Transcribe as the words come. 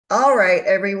All right,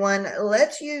 everyone,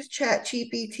 let's use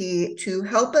Chatgpt to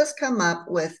help us come up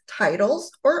with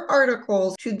titles or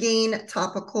articles to gain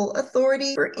topical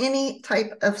authority for any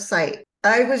type of site.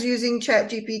 I was using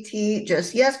Chatgpt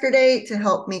just yesterday to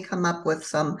help me come up with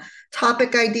some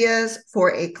topic ideas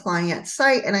for a client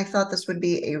site, and I thought this would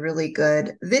be a really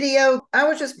good video. I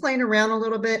was just playing around a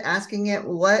little bit, asking it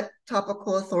what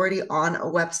topical authority on a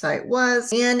website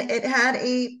was, and it had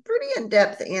a pretty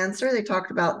in-depth answer. They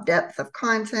talked about depth of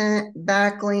content,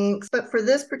 backlinks, but for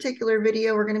this particular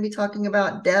video, we're going to be talking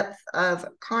about depth of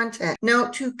content. Now,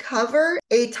 to cover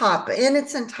a topic in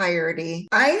its entirety,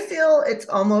 I feel it's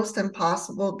almost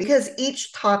impossible because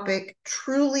each topic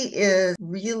truly is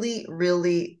really,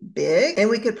 really big, and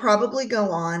we could probably go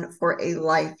on for a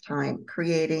lifetime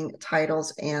creating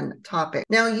titles and topics.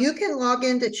 Now, you can log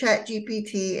into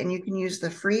Chatgpt and you can use the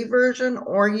free version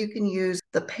or you can use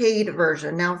the paid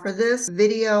version. Now, for this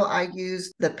video, I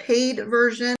used the paid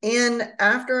version, and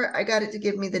after I got it to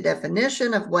give me the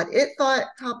definition of what it thought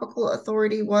topical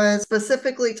authority was,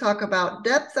 specifically talk about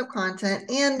depth of content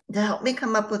and to help me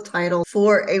come up with titles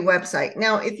for a website.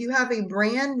 Now, if you have a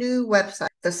brand new website,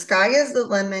 the sky is the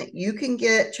limit. You can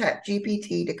get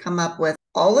Chatgpt to come up with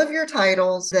all of your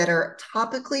titles that are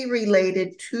topically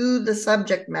related to the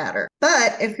subject matter.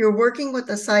 But if you're working with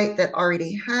a site that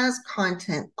already has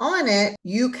content on it,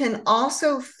 you can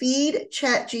also feed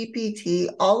Chatgpt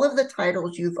all of the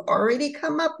titles you've already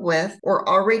come up with or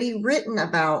already written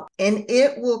about, and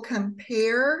it will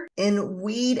compare and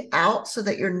weed out so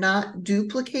that you're not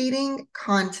duplicating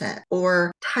content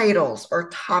or titles or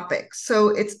topics. So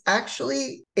it's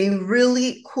actually a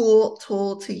really cool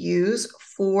tool to use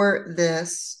for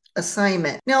this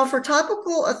assignment. Now, for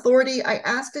topical authority, I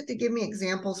asked it to give me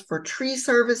examples for tree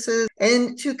services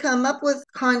and to come up with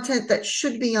content that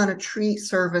should be on a tree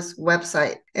service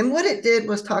website. And what it did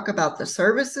was talk about the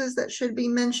services that should be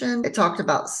mentioned. It talked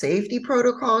about safety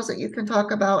protocols that you can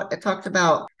talk about. It talked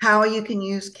about how you can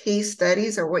use case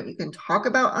studies or what you can talk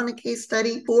about on a case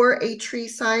study for a tree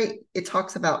site. It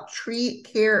talks about tree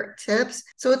care tips.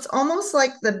 So it's almost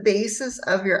like the basis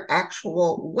of your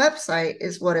actual website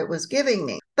is what it was giving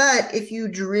me. But if you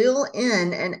drill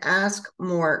in and ask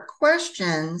more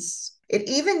questions, it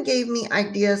even gave me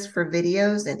ideas for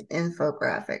videos and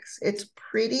infographics. It's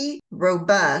pretty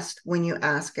robust when you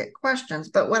ask it questions.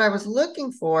 But what I was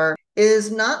looking for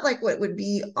is not like what would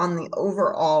be on the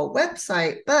overall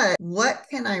website, but what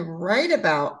can I write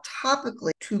about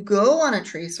topically to go on a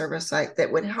tree service site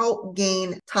that would help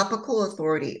gain topical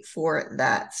authority for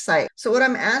that site. So what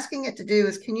I'm asking it to do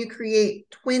is, can you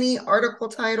create 20 article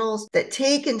titles that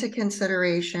take into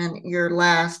consideration your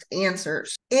last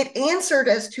answers? It answered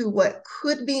as to what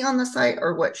could be on the site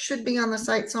or what should be on the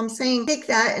site. So I'm saying take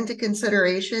that into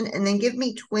consideration and then give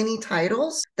me 20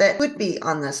 titles that would be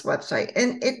on this website.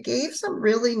 And it gave some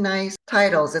really nice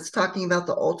titles. It's talking about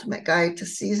the ultimate guide to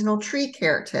seasonal tree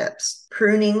care tips,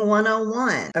 pruning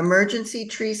 101, emergency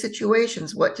tree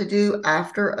situations, what to do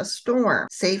after a storm,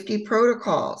 safety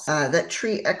protocols that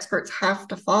tree experts have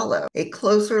to follow, a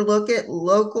closer look at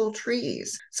local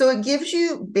trees. So it gives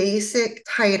you basic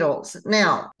titles.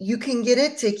 Now, you can get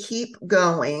it to keep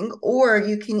going, or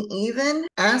you can even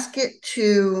ask it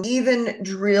to even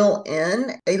drill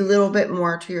in a little bit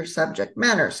more to your subject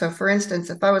matter. So for instance,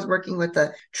 if I was working with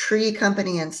a tree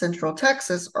company in Central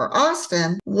Texas or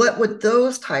Austin, what would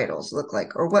those titles look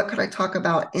like? Or what could I talk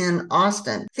about in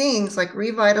Austin? Things like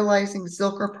revitalizing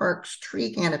Zilker Park's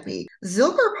tree canopy.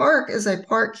 Zilker Park is a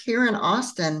park here in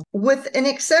Austin with an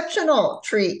exceptional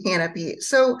tree canopy.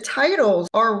 So titles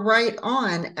are right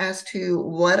on as to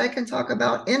what I can talk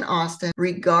about in Austin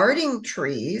regarding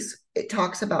trees. It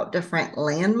talks about different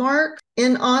landmarks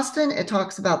in Austin. It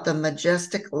talks about the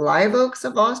majestic live oaks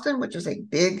of Austin, which is a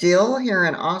big deal here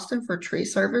in Austin for tree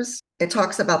service. It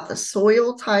talks about the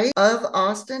soil type of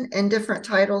Austin and different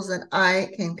titles that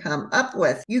I can come up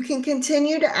with. You can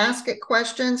continue to ask it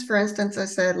questions. For instance, I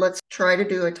said, let's try to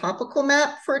do a topical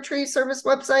map for a tree service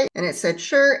website. And it said,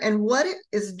 sure. And what it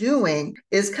is doing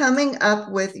is coming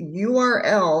up with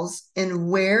URLs and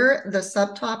where the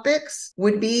subtopics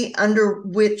would be under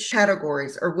which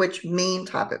categories or which main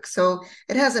topics. So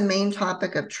it has a main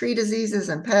topic of tree diseases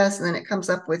and pests, and then it comes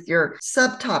up with your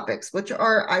subtopics, which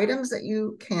are items that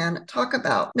you can talk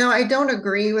about. Now, I don't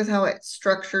agree with how it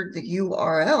structured the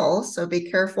URL, so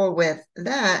be careful with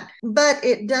that, but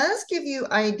it does give you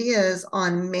ideas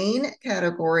on main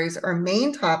categories or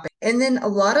main topics, and then a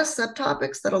lot of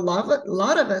subtopics that a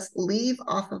lot of us leave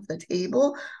off of the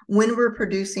table when we're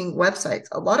producing websites.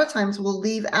 A lot of times we'll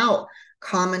leave out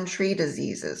common tree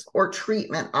diseases or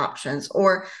treatment options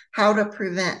or how to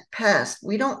prevent pests.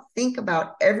 We don't think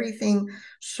about everything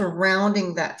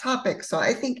surrounding that topic. So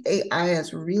I think AI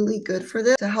is really good for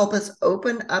this to help us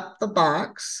open up the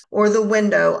box or the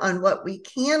window on what we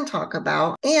can talk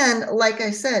about. And like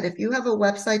I said, if you have a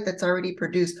website that's already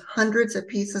produced hundreds of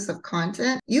pieces of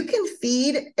content, you can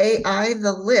feed AI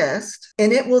the list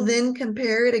and it will then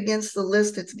compare it against the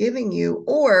list it's giving you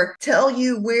or tell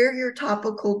you where your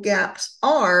topical gaps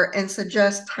are and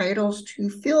suggest titles to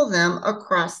fill them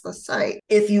across the site.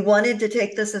 If you wanted to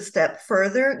take this a step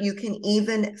further, you can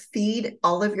even feed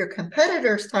all of your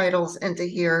competitors' titles into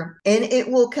here, and it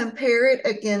will compare it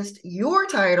against your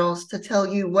titles to tell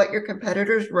you what your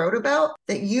competitors wrote about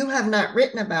that you have not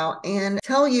written about and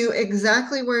tell you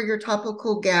exactly where your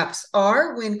topical gaps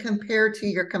are when compared to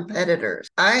your competitors.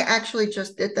 I actually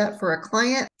just did that for a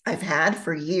client I've had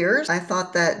for years. I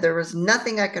thought that there was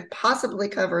nothing I could possibly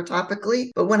cover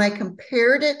topically, but when I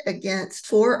compared it against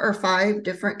 4 or 5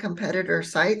 different competitor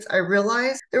sites, I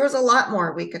realized there was a lot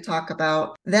more we could talk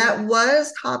about that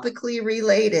was topically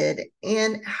related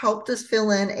and helped us fill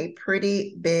in a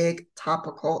pretty big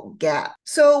topical gap.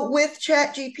 So with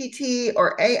Chatgpt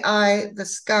or AI, the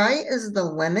sky is the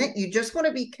limit. You just want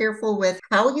to be careful with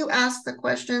how you ask the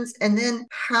questions and then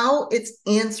how it's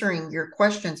answering your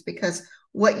questions, because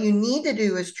what you need to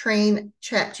do is train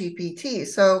Chatgpt.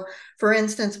 So for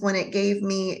instance, when it gave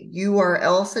me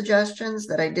URL suggestions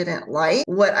that I didn't like,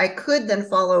 what I could then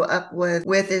follow up with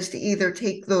is to either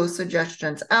take those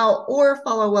suggestions out or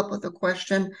follow up with a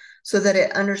question so that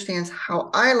it understands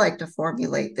how I like to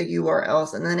formulate the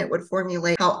URLs, and then it would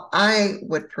formulate how I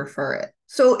would prefer it.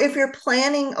 So if you're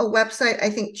planning a website, I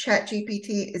think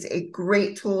Chatgpt is a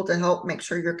great tool to help make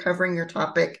sure you're covering your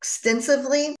topic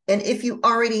extensively. And if you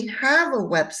already have a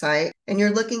website and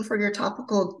you're looking for your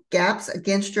topical gaps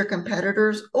against your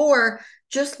competitors, or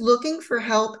just looking for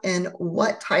help in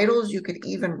what titles you could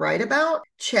even write about,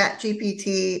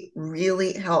 Chatgpt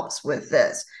really helps with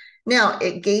this. Now,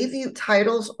 it gave you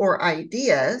titles or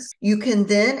ideas. You can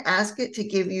then ask it to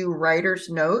give you writer's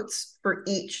notes for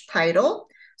each title,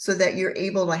 so that you're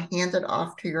able to hand it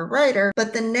off to your writer.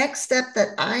 But the next step that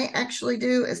I actually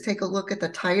do is take a look at the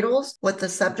titles, what the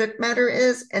subject matter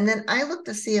is, and then I look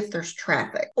to see if there's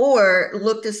traffic, or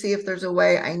look to see if there's a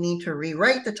way I need to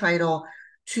rewrite the title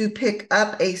to pick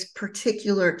up a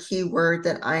particular keyword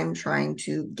that I'm trying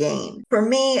to gain. For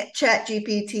me,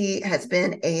 Chatgpt has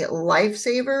been a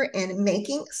lifesaver in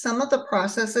making some of the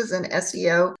processes in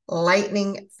SEO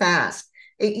lightning fast.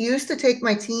 It used to take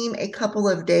my team a couple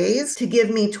of days to give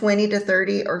me 20 to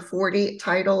 30 or 40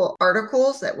 title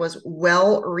articles that was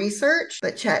well researched,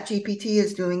 but Chatgpt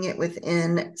is doing it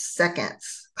within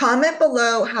seconds. Comment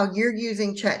below how you're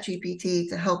using Chatgpt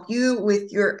to help you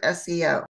with your SEO.